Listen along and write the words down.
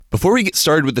Before we get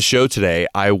started with the show today,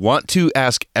 I want to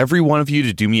ask every one of you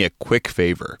to do me a quick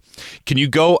favor. Can you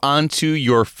go onto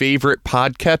your favorite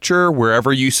podcatcher,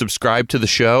 wherever you subscribe to the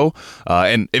show?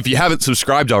 And if you haven't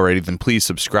subscribed already, then please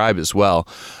subscribe as well.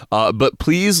 But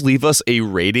please leave us a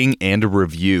rating and a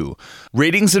review.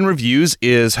 Ratings and reviews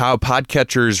is how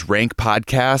podcatchers rank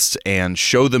podcasts and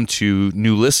show them to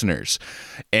new listeners.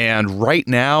 And right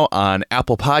now on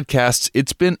Apple Podcasts,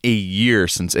 it's been a year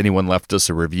since anyone left us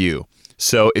a review.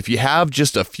 So if you have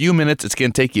just a few minutes, it's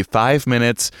going to take you 5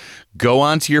 minutes. Go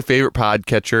on to your favorite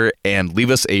podcatcher and leave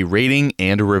us a rating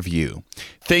and a review.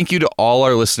 Thank you to all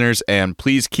our listeners, and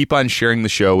please keep on sharing the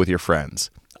show with your friends.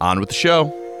 On with the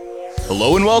show.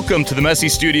 Hello and welcome to the Messy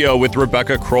Studio with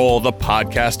Rebecca Kroll, the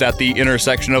podcast at the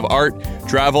intersection of art,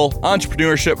 travel,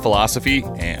 entrepreneurship, philosophy,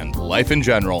 and life in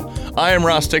general. I am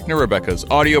Ross Tickner, Rebecca's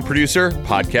audio producer,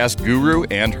 podcast guru,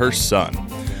 and her son.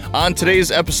 On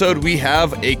today's episode, we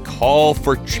have a call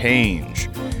for change.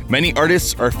 Many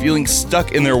artists are feeling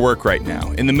stuck in their work right now,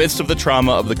 in the midst of the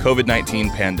trauma of the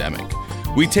COVID-19 pandemic.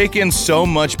 We take in so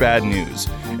much bad news,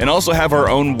 and also have our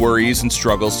own worries and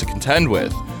struggles to contend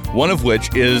with, one of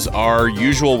which is our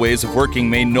usual ways of working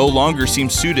may no longer seem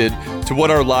suited to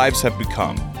what our lives have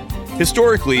become.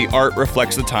 Historically, art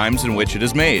reflects the times in which it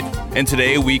is made, and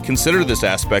today we consider this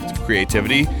aspect of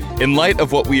creativity in light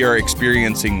of what we are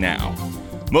experiencing now.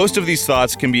 Most of these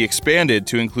thoughts can be expanded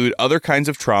to include other kinds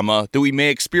of trauma that we may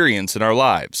experience in our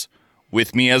lives.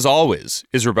 With me, as always,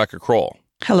 is Rebecca Kroll.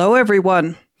 Hello,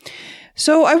 everyone.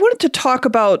 So I wanted to talk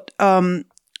about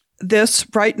this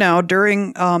right now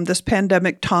during this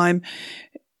pandemic time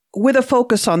with a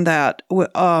focus on that.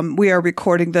 We are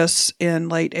recording this in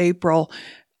late April,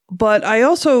 but I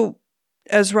also,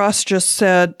 as Ross just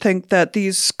said, think that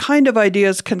these kind of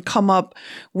ideas can come up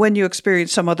when you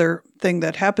experience some other thing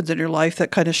that happens in your life that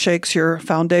kind of shakes your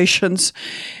foundations.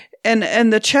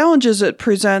 And the challenges it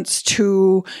presents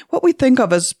to what we think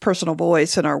of as personal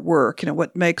voice in our work,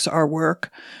 what makes our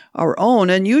work our own.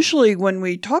 And usually when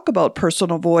we talk about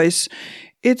personal voice,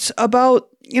 it's about,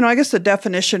 I guess the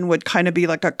definition would kind of be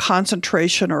like a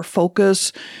concentration or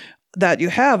focus that you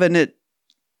have, and it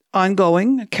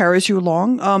ongoing, it carries you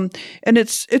along. And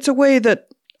it's a way that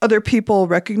other people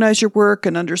recognize your work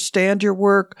and understand your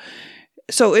work.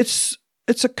 So it's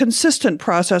a consistent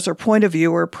process or point of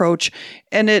view or approach,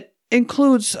 and it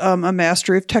includes a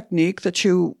mastery of technique that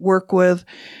you work with,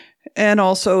 and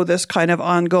also this kind of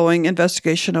ongoing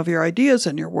investigation of your ideas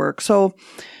and your work. So,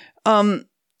 and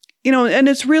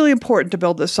it's really important to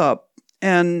build this up.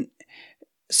 And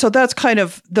so that's kind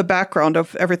of the background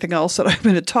of everything else that I'm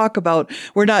going to talk about.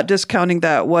 We're not discounting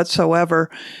that whatsoever.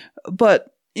 But,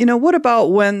 what about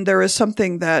when there is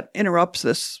something that interrupts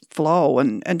this flow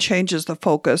and changes the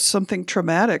focus, something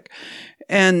traumatic?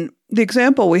 And the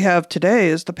example we have today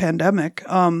is the pandemic.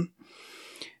 And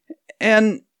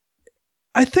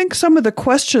I think some of the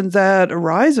questions that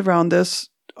arise around this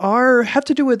have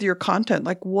to do with your content.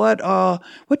 Like what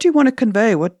do you want to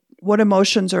convey? What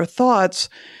emotions or thoughts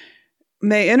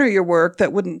may enter your work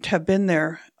that wouldn't have been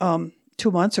there 2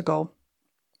 months ago?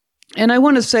 And I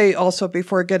want to say also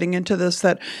before getting into this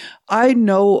that I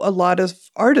know a lot of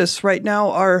artists right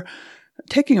now are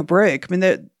taking a break. I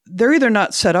mean, they're either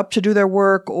not set up to do their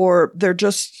work, or they're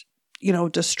just,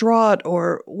 distraught,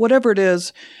 or whatever it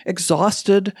is,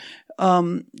 exhausted,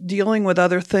 dealing with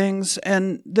other things,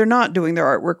 and they're not doing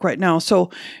their artwork right now. So,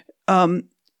 in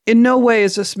no way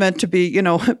is this meant to be,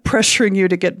 pressuring you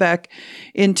to get back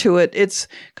into it. It's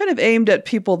kind of aimed at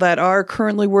people that are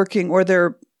currently working, or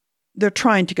they're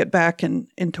trying to get back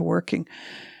into working.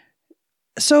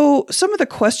 So some of the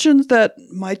questions that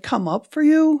might come up for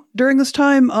you during this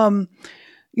time,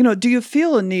 do you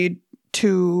feel a need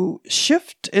to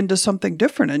shift into something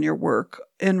different in your work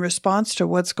in response to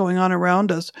what's going on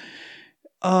around us?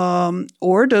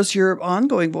 Or does your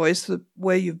ongoing voice, the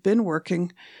way you've been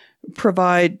working,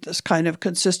 provide this kind of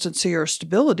consistency or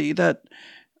stability that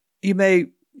you may,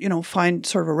 find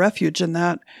sort of a refuge in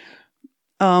that?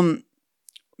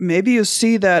 Maybe you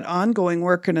see that ongoing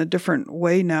work in a different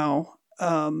way now.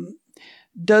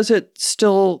 Does it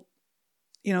still,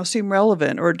 seem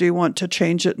relevant, or do you want to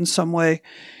change it in some way?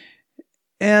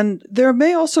 And there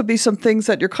may also be some things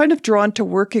that you're kind of drawn to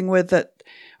working with that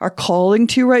are calling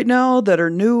to you right now, that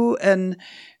are new, and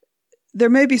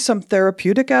there may be some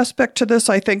therapeutic aspect to this.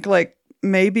 I think like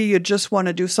maybe you just want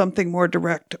to do something more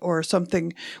direct, or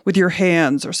something with your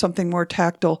hands, or something more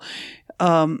tactile,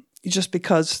 just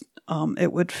because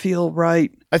it would feel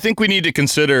right. I think we need to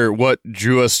consider what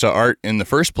drew us to art in the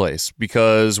first place,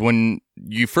 because when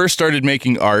you first started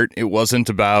making art, it wasn't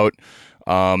about,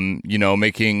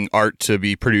 making art to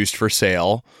be produced for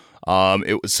sale.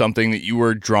 It was something that you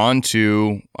were drawn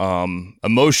to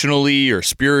emotionally or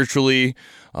spiritually,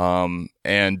 and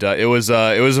it was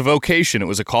a vocation. It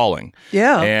was a calling.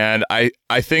 Yeah. And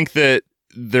I think that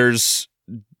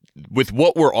with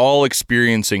what we're all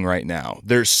experiencing right now,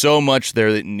 there's so much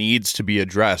there that needs to be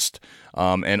addressed,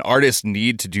 and artists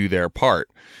need to do their part.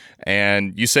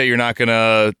 And you say you're not going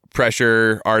to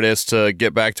pressure artists to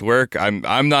get back to work.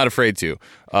 I'm not afraid to.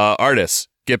 Artists,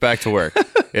 get back to work.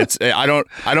 I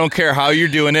don't care how you're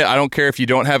doing it. I don't care if you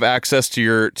don't have access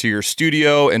to your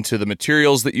studio and to the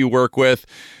materials that you work with.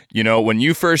 You know, when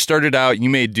you first started out, you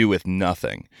may do with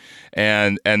nothing,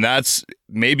 and that's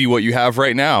maybe what you have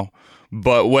right now.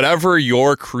 But whatever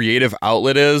your creative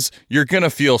outlet is, you're going to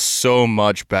feel so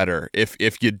much better if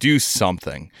you do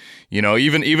something, you know,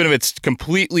 even if it's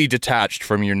completely detached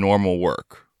from your normal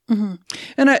work. Mm-hmm.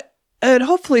 And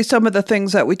hopefully some of the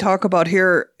things that we talk about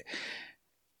here,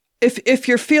 if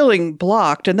you're feeling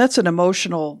blocked, and that's an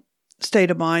emotional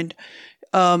state of mind,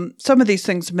 some of these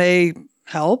things may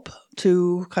help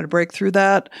to kind of break through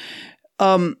that.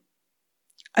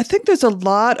 I think there's a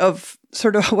lot of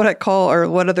sort of what I call, or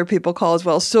what other people call as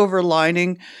well, silver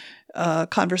lining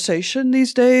conversation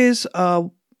these days.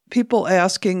 People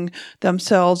asking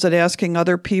themselves and asking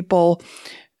other people,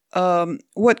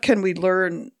 what can we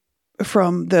learn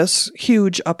from this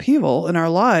huge upheaval in our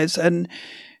lives? And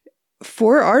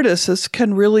for artists, this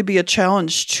can really be a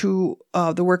challenge to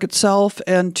the work itself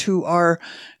and to our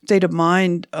state of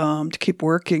mind to keep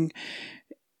working.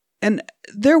 And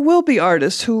there will be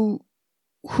artists who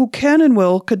can and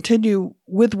will continue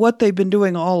with what they've been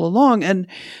doing all along, and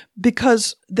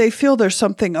because they feel there's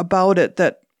something about it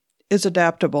that is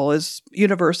adaptable, is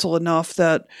universal enough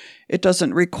that it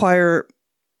doesn't require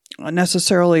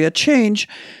necessarily a change.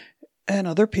 And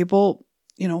other people,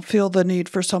 you know, feel the need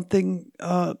for something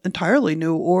entirely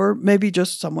new, or maybe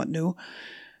just somewhat new.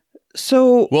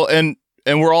 So, well, and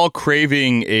we're all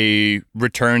craving a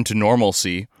return to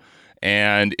normalcy.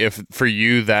 And if for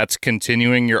you that's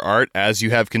continuing your art as you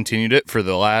have continued it for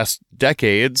the last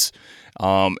decades,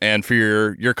 and for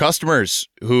your customers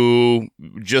who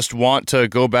just want to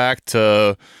go back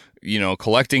to, you know,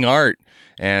 collecting art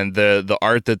and the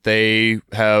art that they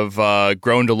have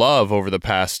grown to love over the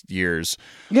past years,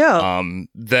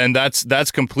 then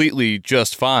that's completely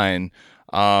just fine.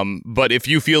 But if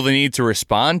you feel the need to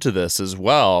respond to this as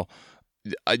well,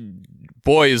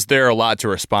 boy, is there a lot to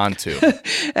respond to.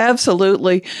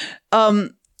 Absolutely.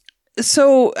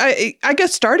 So I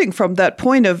guess starting from that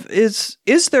point of, is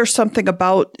there something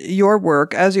about your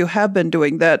work as you have been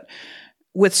doing that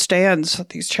withstands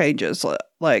these changes?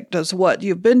 Like, does what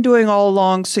you've been doing all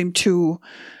along seem to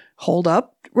hold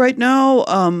up right now?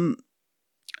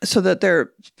 So that there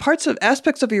are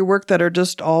aspects of your work that are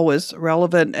just always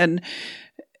relevant. And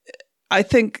I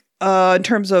think in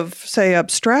terms of, say,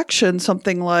 abstraction,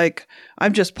 something like,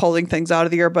 I'm just pulling things out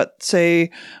of the air, but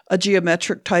say a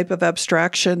geometric type of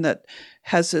abstraction that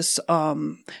has this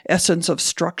essence of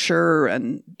structure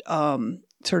and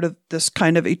sort of this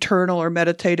kind of eternal or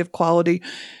meditative quality.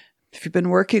 If you've been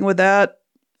working with that,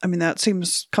 I mean, that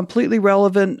seems completely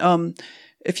relevant.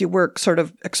 If you work sort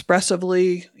of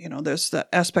expressively, you know, there's that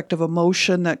aspect of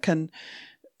emotion that can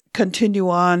continue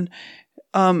on.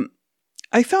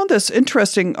 I found this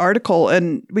interesting article,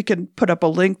 and we can put up a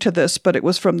link to this, but it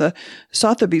was from the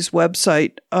Sotheby's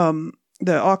website,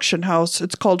 the auction house.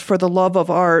 It's called For the Love of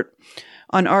Art,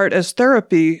 on Art as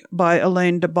Therapy by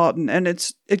Elaine de Botton. And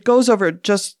it goes over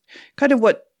just kind of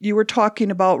what you were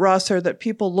talking about, Ross, there, that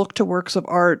people look to works of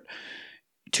art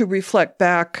to reflect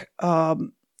back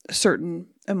certain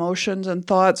emotions and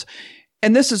thoughts.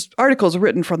 And this article is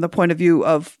written from the point of view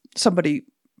of somebody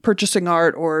purchasing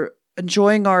art or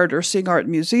enjoying art or seeing art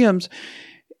in museums.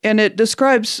 And it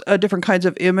describes different kinds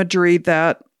of imagery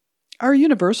that are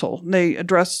universal. They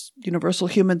address universal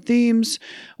human themes.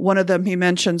 One of them he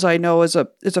mentions, I know, is a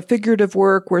figurative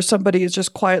work where somebody is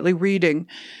just quietly reading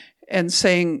and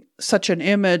saying such an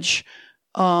image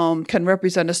can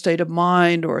represent a state of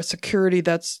mind or a security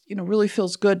that's, you know, really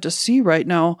feels good to see right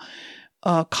now,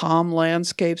 calm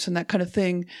landscapes and that kind of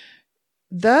thing.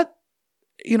 That,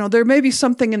 you know, there may be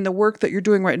something in the work that you're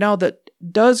doing right now that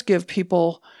does give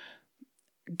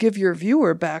your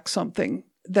viewer back something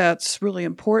that's really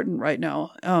important right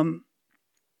now.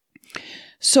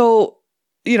 So,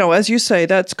 you know, as you say,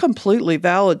 that's completely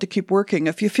valid to keep working.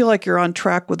 If you feel like you're on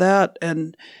track with that,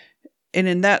 and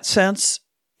in that sense,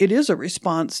 it is a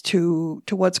response to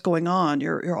what's going on.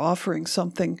 You're offering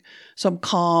something, some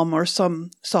calm or some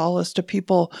solace to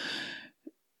people.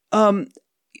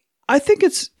 I think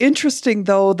it's interesting,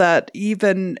 though, that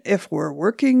even if we're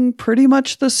working pretty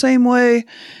much the same way,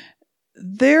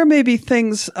 there may be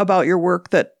things about your work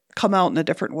that come out in a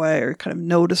different way, or you kind of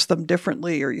notice them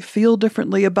differently, or you feel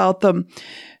differently about them.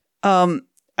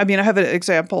 I mean, I have an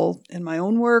example in my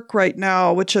own work right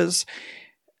now, which is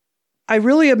I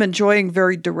really am enjoying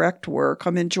very direct work.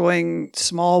 I'm enjoying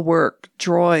small work,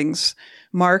 drawings,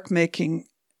 mark making,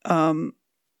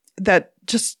 that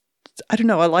just, I don't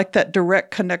know, I like that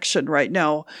direct connection right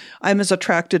now. I'm as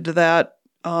attracted to that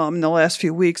in the last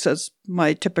few weeks as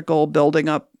my typical building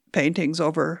up paintings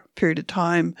over a period of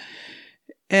time.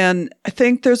 And I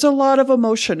think there's a lot of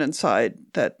emotion inside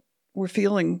that we're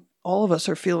feeling, all of us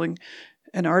are feeling,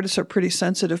 and artists are pretty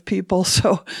sensitive people.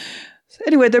 So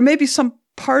anyway, there may be some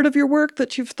part of your work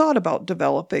that you've thought about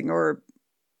developing, or,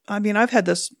 I mean, I've had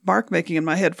this mark making in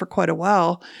my head for quite a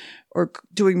while, or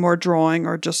doing more drawing,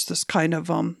 or just this kind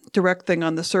of direct thing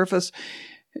on the surface.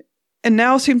 And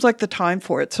now seems like the time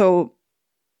for it. So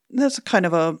that's kind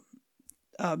of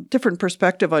a different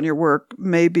perspective on your work,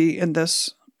 maybe in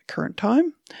this current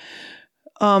time.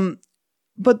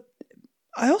 But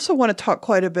I also want to talk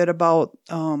quite a bit about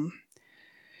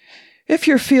if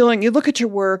you're feeling, you look at your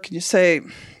work and you say,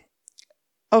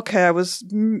 okay, I was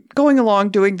going along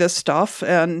doing this stuff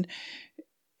and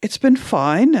it's been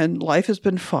fine and life has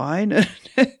been fine.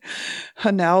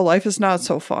 And now life is not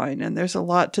so fine and there's a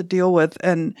lot to deal with.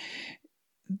 And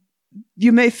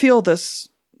you may feel this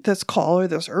call or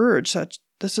this urge that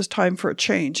this is time for a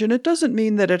change. And it doesn't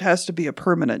mean that it has to be a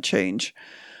permanent change.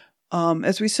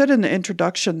 As we said in the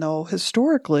introduction, though,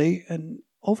 historically and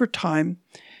over time,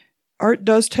 art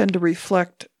does tend to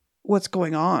reflect what's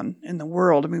going on in the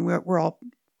world. I mean, we're all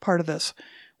part of this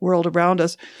world around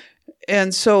us.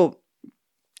 And so,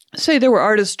 say there were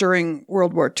artists during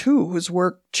World War II whose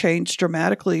work changed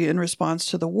dramatically in response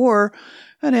to the war,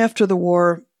 and after the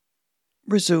war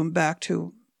resumed back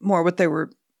to more what their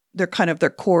kind of their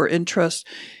core interest.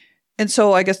 And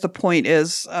so I guess the point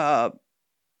is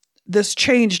this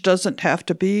change doesn't have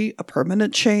to be a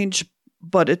permanent change,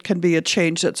 but it can be a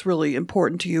change that's really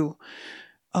important to you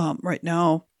right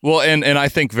now. Well, and I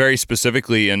think very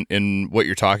specifically in what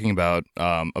you're talking about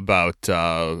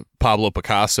Pablo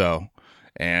Picasso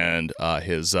and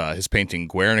his painting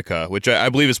Guernica, which I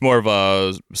believe is more of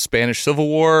a Spanish Civil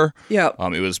War. Yeah.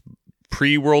 It was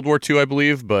pre-World War II, I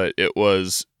believe, but it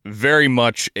was very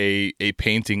much a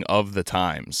painting of the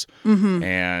times, mm-hmm.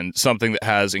 and something that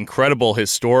has incredible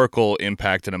historical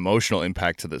impact and emotional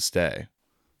impact to this day.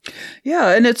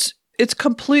 Yeah, and it's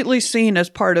completely seen as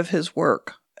part of his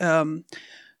work.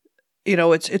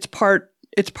 It's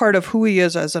part of who he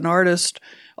is as an artist,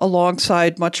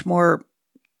 alongside much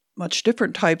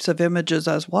different types of images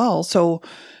as well. So,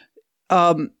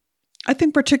 I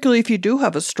think particularly if you do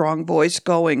have a strong voice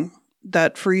going,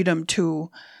 that freedom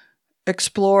to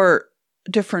explore a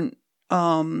different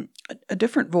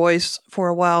voice for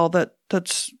a while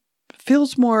that's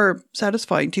feels more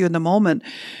satisfying to you in the moment.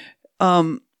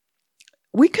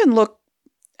 We can look.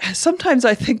 Sometimes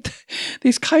I think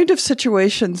these kind of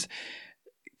situations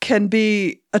can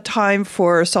be a time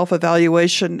for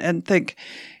self-evaluation and think,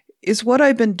 is what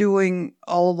I've been doing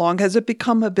all along, has it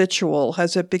become habitual?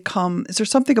 Is there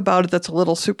something about it that's a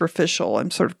little superficial?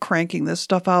 I'm sort of cranking this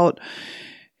stuff out.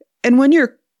 And when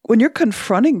you're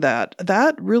confronting that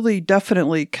really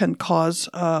definitely can cause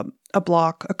a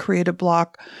creative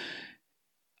block,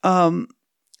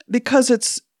 because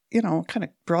it's, kind of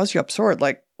draws you up short,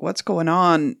 like, what's going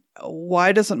on?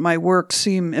 Why doesn't my work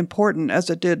seem important as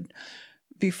it did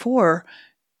before?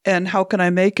 And how can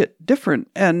I make it different?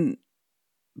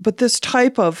 But this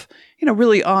type of,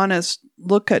 really honest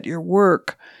look at your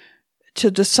work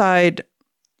to decide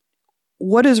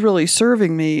what is really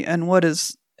serving me and what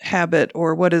is habit,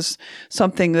 or what is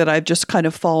something that I've just kind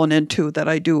of fallen into that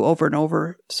I do over and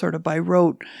over sort of by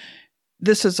rote.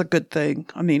 This is a good thing.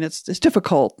 I mean, it's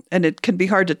difficult, and it can be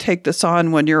hard to take this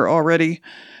on when you're already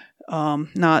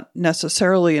not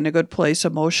necessarily in a good place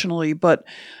emotionally, but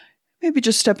maybe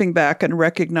just stepping back and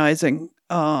recognizing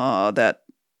that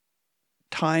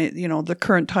time, the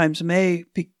current times may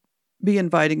be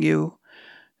inviting you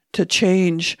to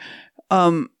change.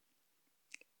 And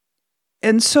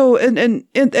so in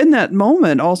that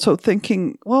moment, also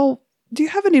thinking, well, do you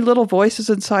have any little voices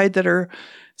inside that are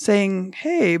saying,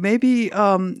 hey, maybe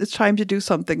it's time to do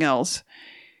something else?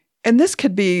 And this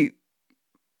could be,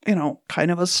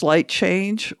 kind of a slight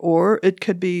change, or it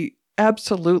could be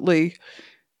absolutely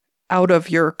out of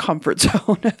your comfort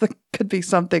zone. It could be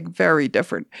something very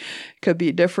different. It could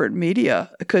be different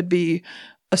media. It could be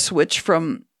a switch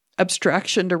from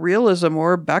abstraction to realism,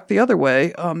 or back the other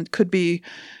way. It could be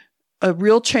a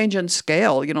real change in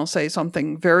scale, say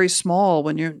something very small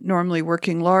when you're normally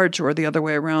working large, or the other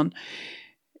way around.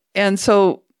 And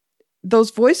so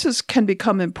those voices can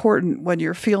become important when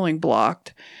you're feeling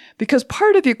blocked, because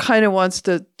part of you kind of wants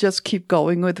to just keep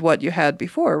going with what you had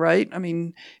before, right? I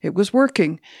mean, it was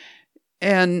working.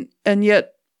 And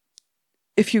yet,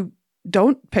 if you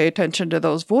don't pay attention to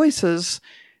those voices,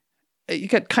 you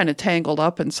get kind of tangled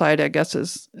up inside, I guess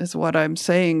is what I'm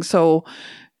saying. So,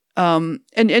 and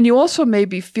you also may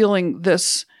be feeling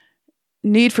this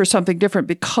need for something different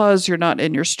because you're not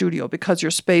in your studio, because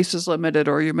your space is limited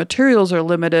or your materials are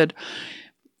limited.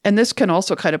 And this can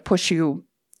also kind of push you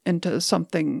into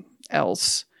something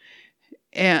else.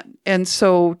 And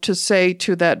so to say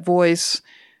to that voice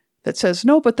that says,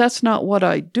 no, but that's not what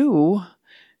I do,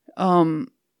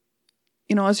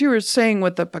 as you were saying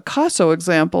with the Picasso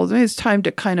example, it's time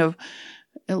to kind of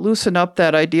loosen up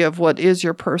that idea of what is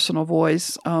your personal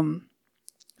voice.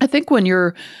 I think when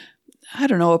you're,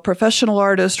 a professional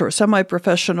artist or a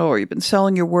semi-professional, or you've been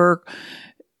selling your work,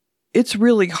 it's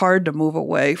really hard to move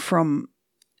away from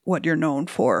what you're known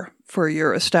for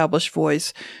your established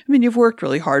voice. I mean, you've worked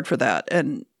really hard for that,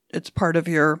 and it's part of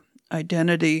your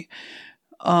identity.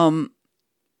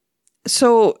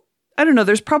 So I don't know,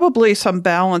 there's probably some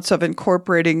balance of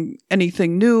incorporating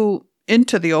anything new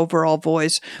into the overall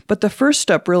voice, but the first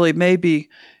step really may be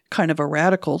kind of a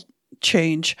radical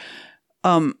change.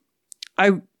 I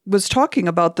was talking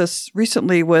about this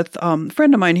recently with a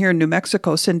friend of mine here in New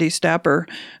Mexico, Cindy Stapper.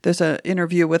 There's an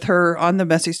interview with her on the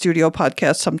Messy Studio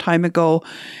podcast some time ago.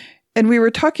 And we were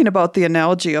talking about the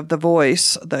analogy of the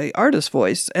voice, the artist's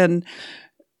voice. And,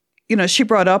 she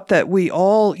brought up that we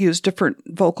all use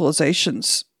different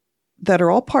vocalizations that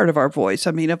are all part of our voice.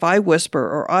 I mean, if I whisper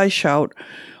or I shout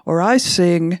or I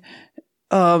sing,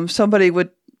 somebody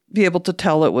would be able to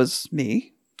tell it was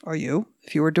me or you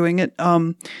if you were doing it.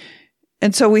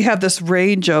 And so we have this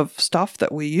range of stuff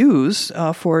that we use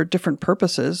for different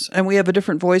purposes. And we have a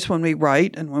different voice when we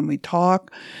write and when we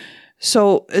talk.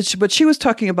 So, but she was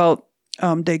talking about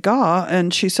Degas,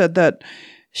 and she said that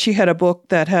she had a book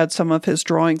that had some of his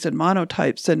drawings and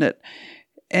monotypes in it,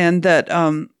 and that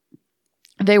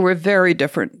they were very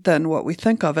different than what we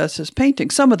think of as his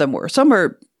paintings. Some of them were. Some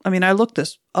were, I looked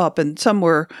this up, and some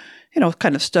were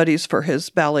kind of studies for his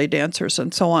ballet dancers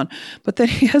and so on. But then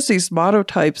he has these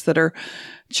monotypes that are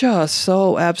just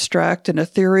so abstract and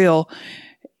ethereal.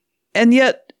 And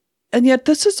yet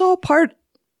this is all part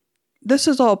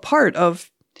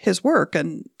of his work,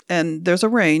 and there's a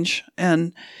range.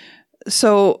 And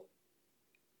so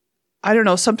I don't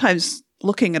know, sometimes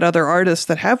looking at other artists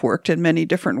that have worked in many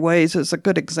different ways is a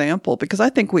good example, because I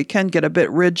think we can get a bit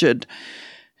rigid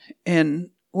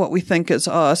in what we think is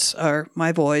us, or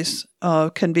my voice,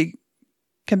 can be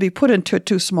put into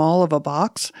too small of a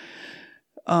box.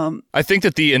 I think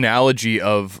that the analogy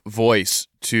of voice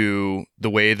to the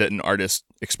way that an artist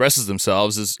expresses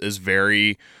themselves is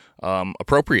very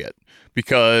appropriate,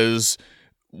 because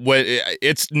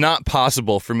it's not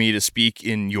possible for me to speak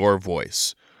in your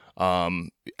voice.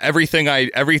 Everything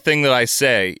that I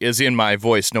say is in my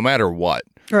voice, no matter what.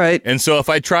 Right. And so if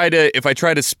I try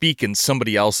to speak in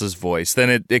somebody else's voice,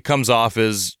 then it comes off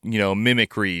as,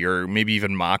 mimicry or maybe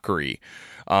even mockery.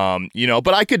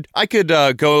 But I could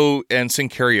go and sing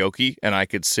karaoke, and I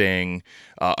could sing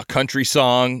a country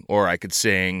song, or I could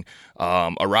sing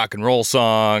a rock and roll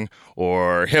song,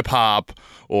 or hip hop,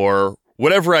 or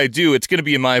whatever I do, it's going to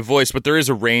be in my voice, but there is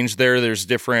a range there. There's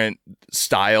different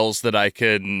styles that I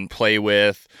can play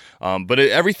with. But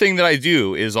everything that I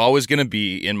do is always going to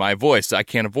be in my voice. I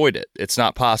can't avoid it. It's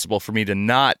not possible for me to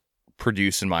not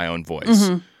produce in my own voice.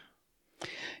 Mm-hmm.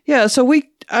 Yeah. So we,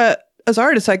 as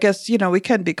artists, I guess, we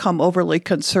can become overly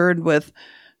concerned with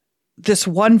this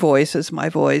one voice is my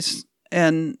voice,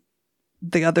 and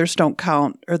the others don't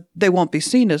count, or they won't be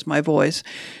seen as my voice.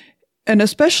 And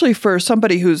especially for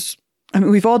somebody who's,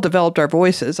 we've all developed our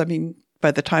voices.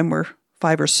 By the time we're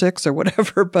 5 or 6 or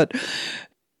whatever, but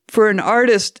for an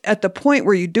artist at the point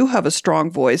where you do have a strong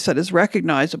voice that is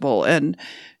recognizable and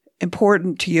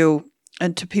important to you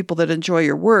and to people that enjoy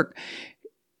your work,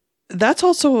 that's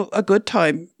also a good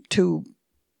time to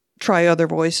try other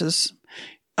voices.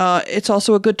 It's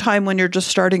also a good time when you're just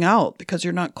starting out, because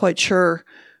you're not quite sure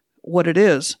what it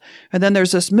is. And then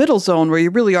there's this middle zone where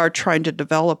you really are trying to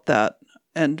develop that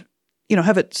and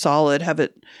have it solid, have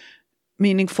it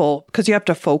meaningful, because you have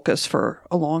to focus for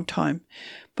a long time.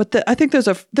 But I think there's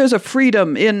a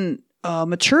freedom in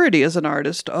maturity as an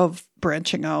artist of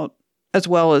branching out as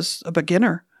well as a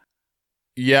beginner.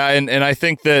 Yeah, and I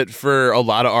think that for a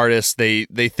lot of artists, they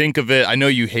think of it, I know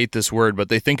you hate this word, but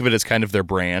they think of it as kind of their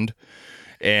brand.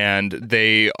 And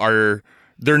they're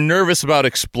nervous about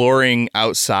exploring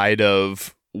outside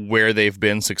of where they've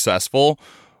been successful.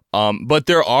 But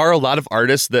there are a lot of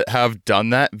artists that have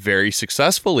done that very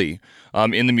successfully.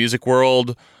 In the music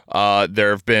world,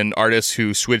 there have been artists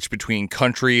who switch between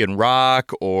country and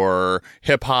rock or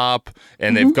hip hop,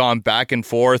 and they've gone back and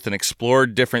forth and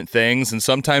explored different things. And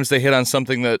sometimes they hit on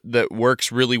something that works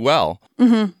really well.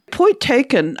 Point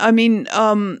taken. I mean,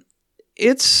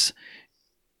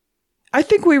 I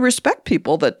think we respect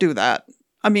people that do that.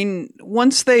 I mean,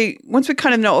 once we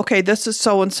kind of know, okay, this is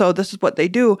so-and-so, this is what they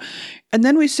do. And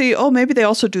then we see, oh, maybe they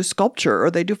also do sculpture, or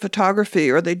they do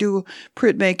photography, or they do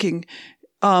printmaking.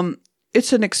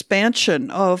 It's an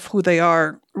expansion of who they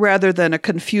are rather than a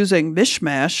confusing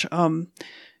mishmash.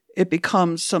 It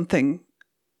becomes something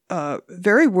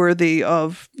very worthy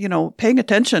of, paying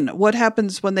attention. What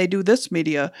happens when they do this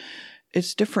media?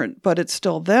 It's different, but it's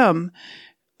still them.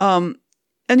 And,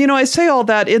 I say all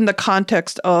that in the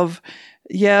context of,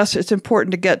 yes, it's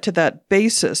important to get to that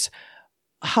basis.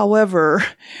 However,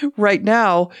 right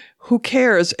now, who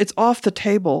cares? It's off the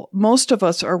table. Most of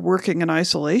us are working in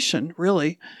isolation,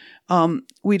 really.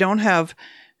 We don't have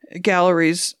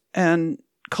galleries and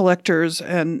collectors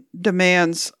and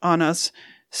demands on us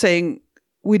saying,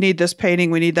 we need this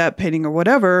painting, we need that painting, or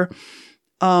whatever.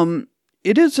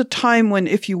 It is a time when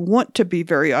if you want to be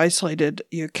very isolated,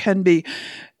 you can be.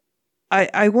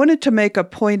 I wanted to make a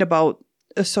point about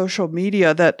social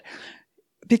media that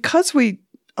because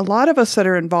a lot of us that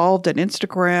are involved in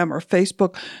Instagram or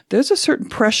Facebook, there's a certain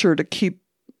pressure to keep,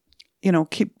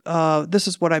 this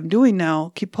is what I'm doing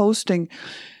now, keep posting.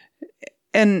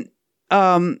 And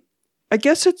I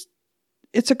guess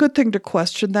it's a good thing to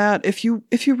question that. If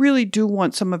you really do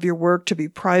want some of your work to be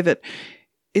private,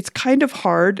 it's kind of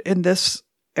hard in this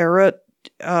era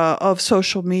of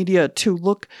social media to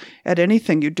look at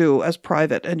anything you do as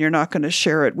private, and you're not going to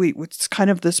share it. It's kind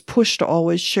of this push to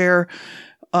always share.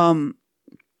 And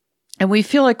we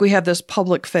feel like we have this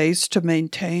public face to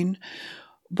maintain,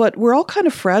 but we're all kind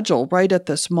of fragile right at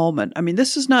this moment. I mean,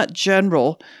 this is not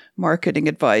general marketing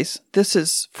advice. This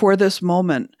is for this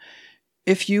moment.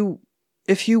 If you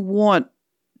want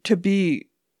to be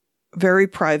very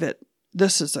private,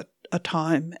 this is a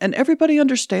time, and everybody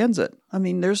understands it. I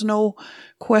mean, there's no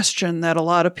question that a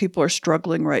lot of people are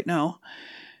struggling right now.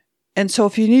 And so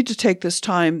if you need to take this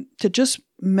time to just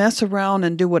mess around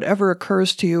and do whatever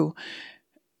occurs to you,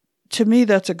 to me,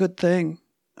 that's a good thing.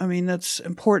 I mean, that's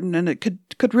important, and it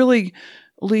could really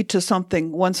lead to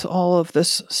something once all of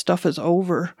this stuff is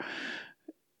over.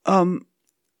 And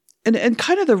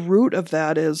kind of the root of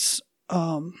that is,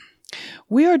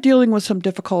 we are dealing with some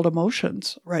difficult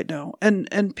emotions right now.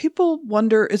 And people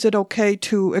wonder, is it okay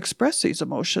to express these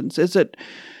emotions?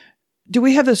 Do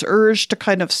we have this urge to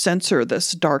kind of censor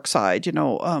this dark side,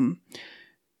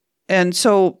 and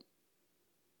so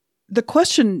the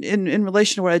question in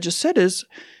relation to what I just said is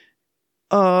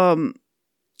maybe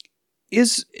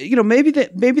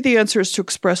the answer is to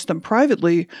express them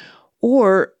privately,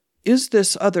 or is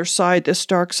this other side, this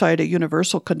dark side, a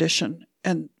universal condition?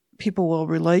 And people will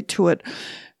relate to it.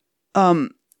 I'm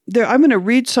going to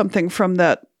read something from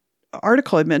that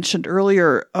article I mentioned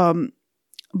earlier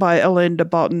by Alain de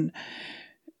Botton.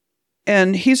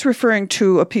 And he's referring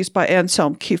to a piece by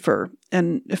Anselm Kiefer.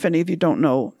 And if any of you don't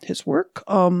know his work,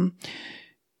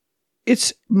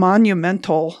 it's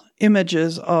monumental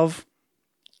images of,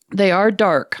 they are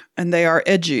dark and they are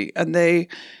edgy and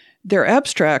they're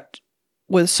abstract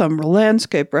with some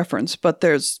landscape reference, but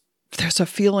there's a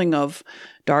feeling of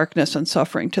darkness and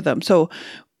suffering to them. So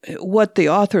what the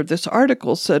author of this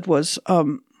article said was,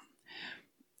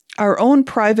 our own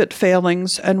private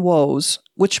failings and woes,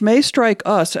 which may strike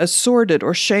us as sordid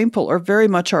or shameful or very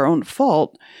much our own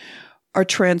fault, are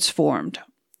transformed.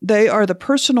 They are the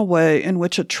personal way in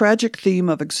which a tragic theme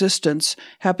of existence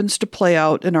happens to play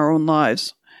out in our own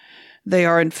lives. They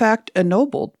are, in fact,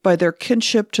 ennobled by their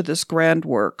kinship to this grand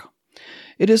work.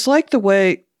 It is like the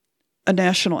way a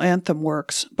national anthem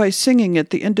works. By singing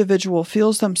it, the individual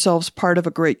feels themselves part of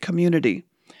a great community.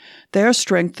 They are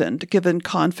strengthened, given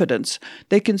confidence.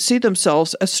 They can see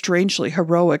themselves as strangely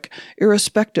heroic,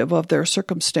 irrespective of their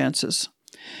circumstances.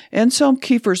 Anselm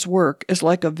Kiefer's work is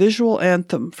like a visual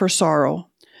anthem for sorrow,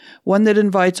 one that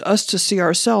invites us to see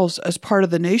ourselves as part of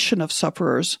the nation of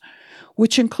sufferers,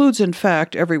 which includes, in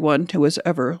fact, everyone who has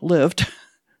ever lived.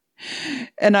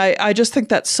 And I just think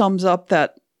that sums up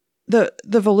that the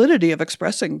validity of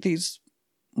expressing these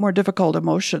more difficult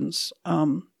emotions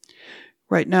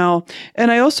right now.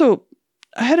 And I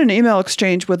had an email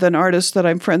exchange with an artist that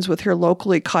I'm friends with here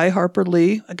locally, Kai Harper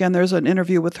Lee. Again, there's an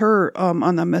interview with her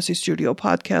on the Messy Studio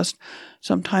podcast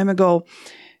some time ago.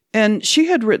 And she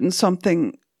had written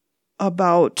something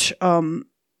about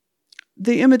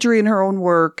the imagery in her own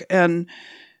work and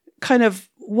kind of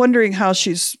wondering how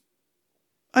she's,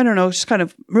 I don't know, she's kind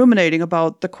of ruminating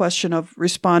about the question of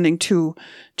responding to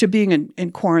being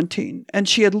in quarantine. And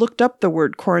she had looked up the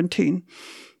word quarantine.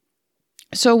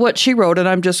 So what she wrote, and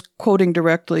I'm just quoting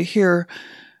directly here,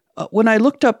 when I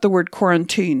looked up the word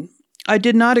quarantine, I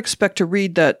did not expect to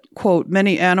read that, quote,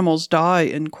 many animals die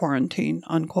in quarantine,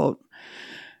 unquote.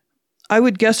 I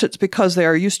would guess it's because they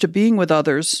are used to being with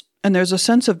others, and there's a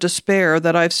sense of despair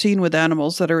that I've seen with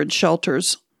animals that are in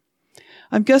shelters.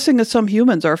 I'm guessing that some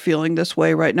humans are feeling this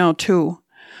way right now, too.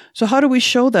 So how do we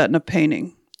show that in a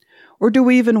painting? Or do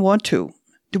we even want to?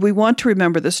 Do we want to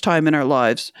remember this time in our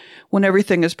lives when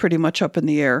everything is pretty much up in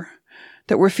the air,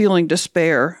 that we're feeling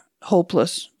despair,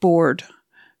 hopeless, bored,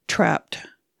 trapped?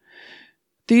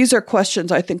 These are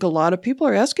questions I think a lot of people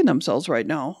are asking themselves right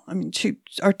now. I mean, she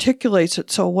articulates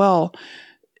it so well.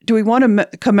 Do we want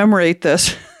to commemorate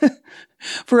this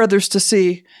for others to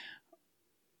see?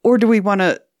 Or do we want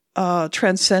to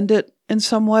transcend it in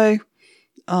some way?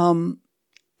 And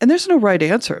there's no right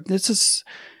answer. This is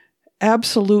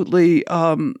absolutely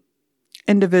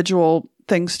individual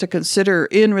things to consider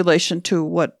in relation to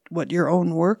what your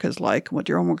own work is like, what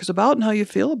your own work is about, and how you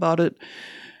feel about it.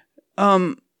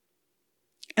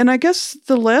 And I guess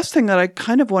the last thing that I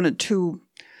kind of wanted to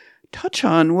touch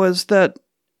on was that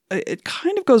it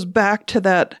kind of goes back to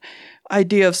that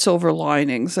idea of silver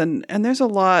linings. And there's a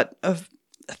lot of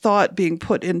thought being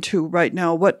put into right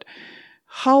now.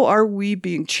 How are we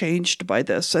being changed by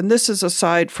this? And this is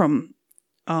aside from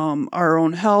our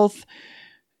own health.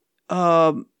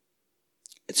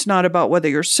 It's not about whether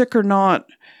you're sick or not,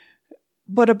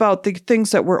 but about the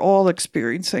things that we're all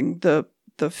experiencing, the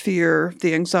fear,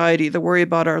 the anxiety, the worry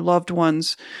about our loved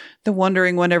ones, the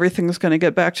wondering when everything's going to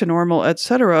get back to normal,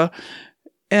 etc.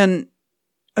 And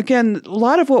again, a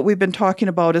lot of what we've been talking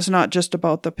about is not just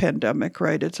about the pandemic,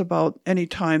 right? It's about any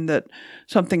time that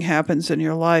something happens in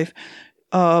your life,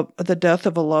 the death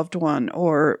of a loved one,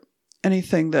 or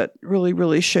anything that really,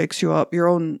 really shakes you up, your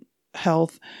own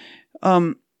health.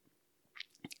 But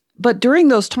during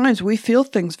those times, we feel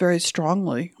things very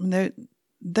strongly. I mean,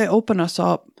 they open us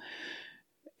up.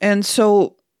 And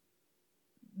so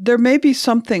there may be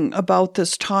something about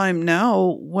this time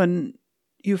now when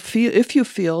if you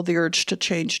feel the urge to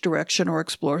change direction or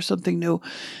explore something new,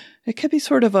 it could be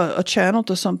sort of a channel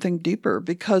to something deeper,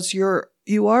 because you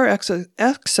are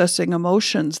accessing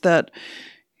emotions that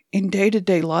in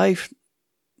day-to-day life,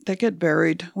 they get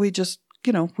buried. We just,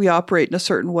 we operate in a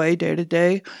certain way day to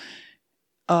day.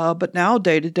 But now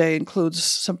day-to-day includes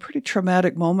some pretty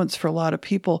traumatic moments for a lot of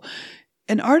people.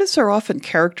 And artists are often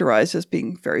characterized as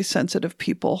being very sensitive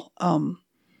people.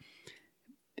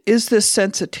 Is this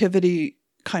sensitivity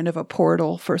kind of a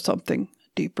portal for something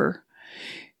deeper?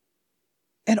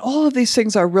 And all of these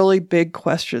things are really big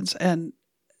questions. And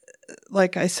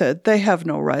like I said, they have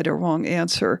no right or wrong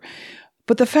answer.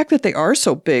 But the fact that they are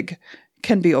so big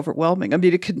can be overwhelming. I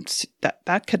mean,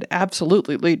 that could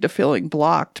absolutely lead to feeling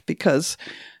blocked, because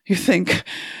you think,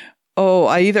 oh,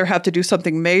 I either have to do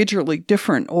something majorly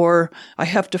different, or I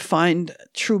have to find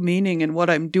true meaning in what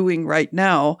I'm doing right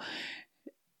now.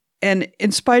 And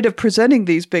in spite of presenting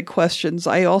these big questions,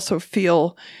 I also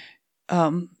feel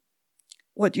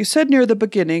what you said near the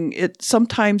beginning,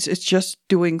 sometimes it's just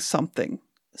doing something.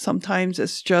 Sometimes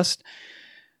it's just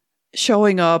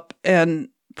showing up and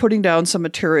putting down some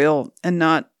material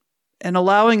and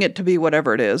allowing it to be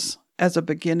whatever it is as a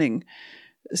beginning.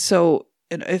 So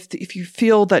if you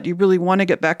feel that you really want to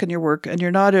get back in your work and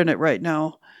you're not in it right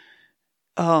now,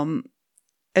 and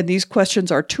these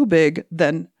questions are too big,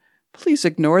 then please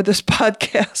ignore this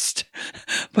podcast.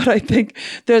 But I think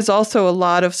there's also a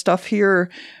lot of stuff here.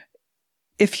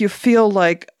 If you feel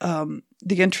like the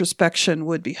introspection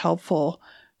would be helpful,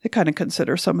 to kind of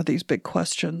consider some of these big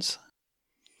questions.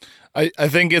 I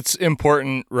think it's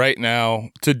important right now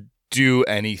to do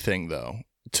anything, though,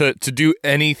 to do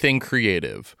anything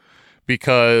creative,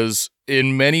 because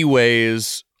in many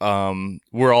ways,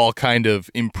 we're all kind of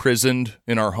imprisoned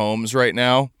in our homes right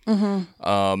now.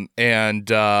 Mm-hmm.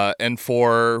 And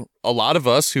for a lot of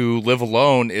us who live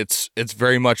alone, it's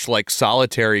very much like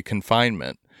solitary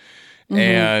confinement. Mm-hmm.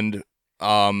 And,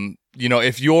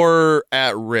 if you're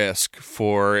at risk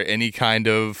for any kind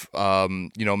of,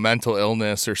 mental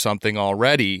illness or something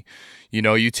already,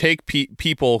 you take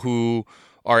people who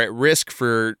are at risk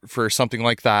for something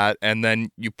like that, and then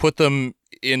you put them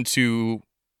into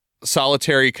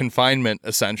solitary confinement,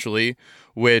 essentially,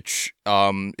 which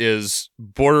is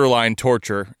borderline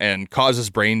torture and causes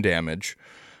brain damage.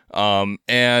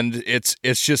 And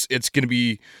it's going to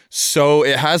be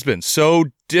it has been so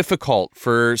difficult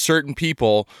for certain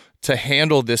people to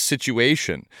handle this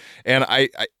situation. And I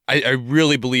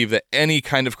really believe that any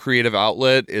kind of creative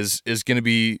outlet is going to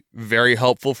be very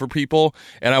helpful for people.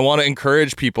 And I want to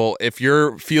encourage people, if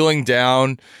you're feeling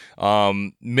down,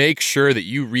 make sure that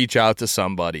you reach out to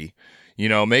somebody.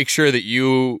 Make sure that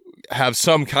you have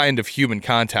some kind of human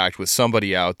contact with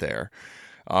somebody out there.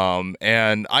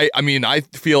 And I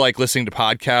feel like listening to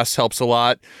podcasts helps a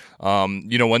lot.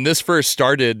 When this first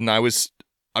started, and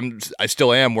I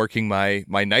still am working my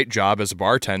night job as a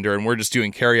bartender, and we're just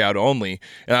doing carry out only.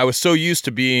 And I was so used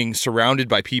to being surrounded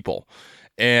by people,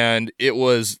 and it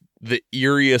was the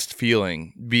eeriest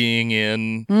feeling being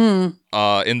in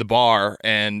the bar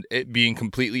and it being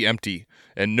completely empty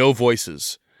and no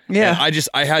voices. Yeah. And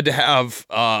I had to have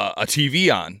a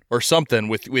TV on or something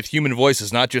with human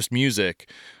voices, not just music.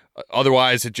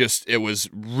 Otherwise, it was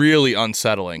really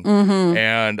unsettling. Mm-hmm.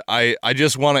 And I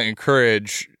just want to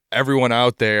encourage everyone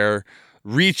out there,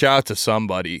 reach out to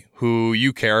somebody who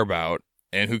you care about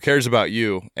and who cares about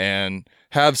you, and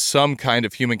have some kind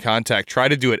of human contact. Try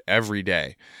to do it every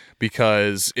day,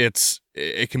 because it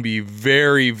can be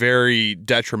very, very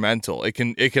detrimental. It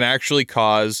can actually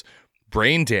cause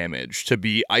brain damage to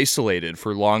be isolated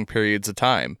for long periods of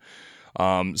time.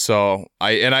 So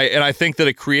I think that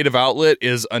a creative outlet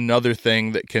is another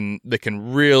thing that can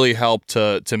really help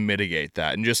to mitigate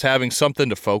that, and just having something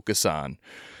to focus on.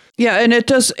 Yeah, and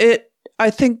I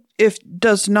think it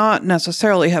does not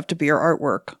necessarily have to be your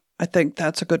artwork. I think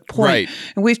that's a good point. Right.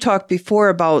 And we've talked before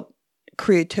about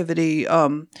creativity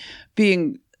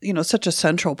being, such a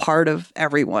central part of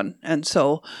everyone. And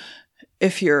so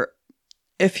if your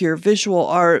visual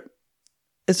art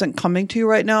isn't coming to you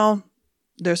right now,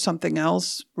 there's something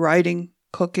else, writing,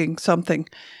 cooking, something.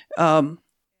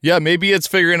 Yeah, maybe it's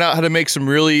figuring out how to make some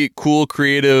really cool,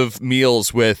 creative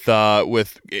meals with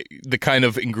the kind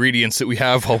of ingredients that we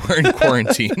have while we're in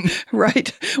quarantine.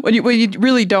 Right. When you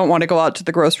really don't want to go out to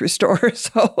the grocery store.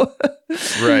 So.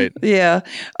 Right. Yeah.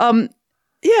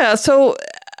 Yeah. So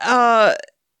I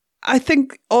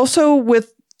think also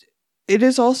it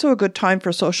is also a good time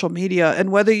for social media,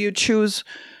 and whether you choose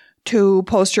to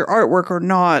post your artwork or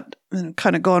not, and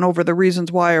kind of going over the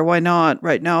reasons why or why not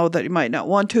right now that you might not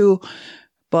want to.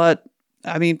 But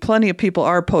I mean, plenty of people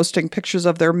are posting pictures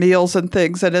of their meals and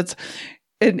things, and it's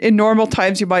in normal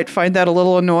times you might find that a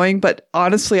little annoying. But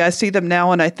honestly, I see them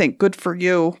now and I think, good for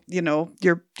you.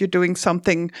 You're doing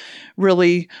something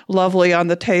really lovely on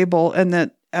the table, and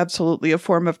that absolutely a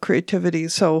form of creativity.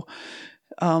 So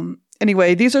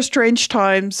anyway, these are strange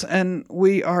times, and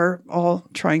we are all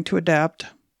trying to adapt.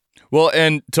 Well,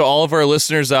 and to all of our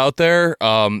listeners out there,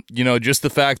 just the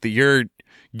fact that you're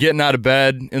getting out of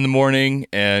bed in the morning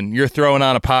and you're throwing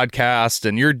on a podcast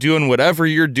and you're doing whatever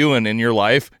you're doing in your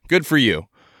life, good for you.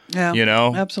 Yeah,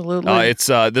 absolutely.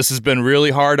 This has been really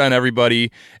hard on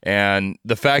everybody, and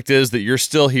the fact is that you're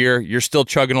still here, you're still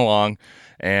chugging along,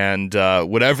 and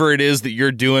whatever it is that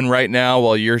you're doing right now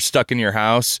while you're stuck in your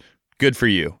house, good for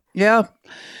you. Yeah,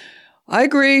 I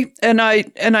agree, and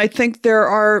I think there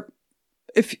are,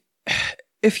 if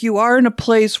you are in a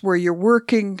place where you're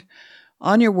working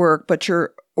on your work, but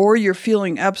you're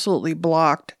feeling absolutely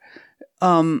blocked,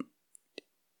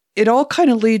 it all kind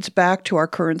of leads back to our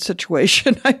current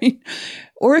situation. I mean,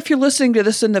 or if you're listening to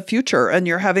this in the future and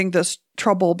you're having this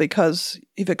trouble because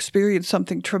you've experienced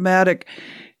something traumatic,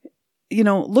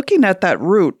 looking at that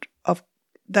root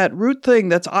thing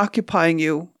that's occupying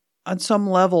you on some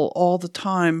level all the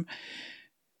time,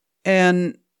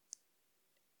 and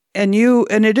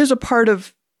it is a part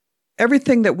of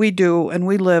everything that we do and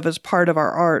we live as part of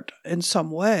our art in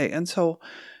some way. And so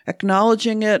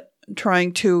acknowledging it,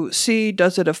 trying to see,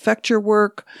 does it affect your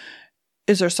work?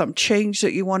 Is there some change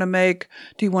that you want to make?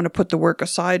 Do you want to put the work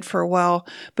aside for a while?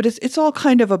 But it's all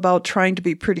kind of about trying to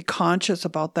be pretty conscious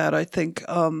about that, I think.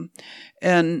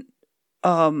 And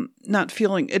not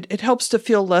feeling, it helps to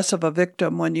feel less of a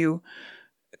victim when you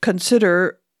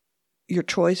consider your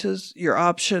choices, your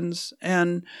options,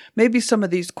 and maybe some of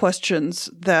these questions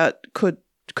that could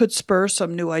spur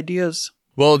some new ideas.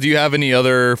 Well, do you have any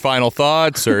other final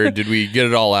thoughts, or did we get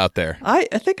it all out there? I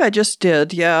think I just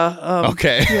did, yeah.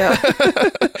 Okay. Yeah.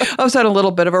 I was on a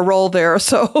little bit of a roll there,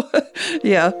 so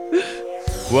yeah.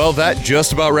 Well, that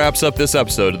just about wraps up this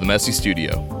episode of The Messy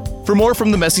Studio. For more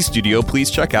from The Messy Studio,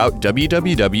 please check out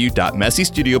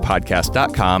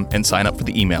www.messystudiopodcast.com and sign up for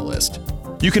the email list.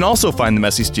 You can also find The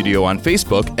Messy Studio on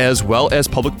Facebook, as well as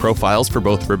public profiles for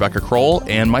both Rebecca Kroll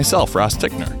and myself, Ross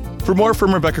Tickner. For more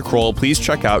from Rebecca Kroll, please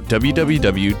check out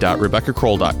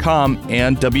www.rebeccakroll.com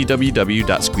and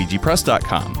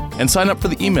www.squeegeepress.com. and sign up for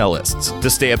the email lists to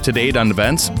stay up to date on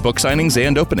events, book signings,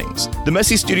 and openings. The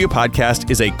Messy Studio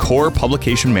Podcast is a core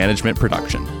publication management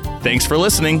production. Thanks for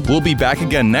listening. We'll be back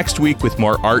again next week with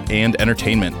more art and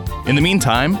entertainment. In the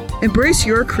meantime, embrace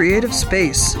your creative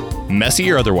space,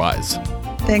 messy or otherwise.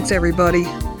 Thanks, everybody.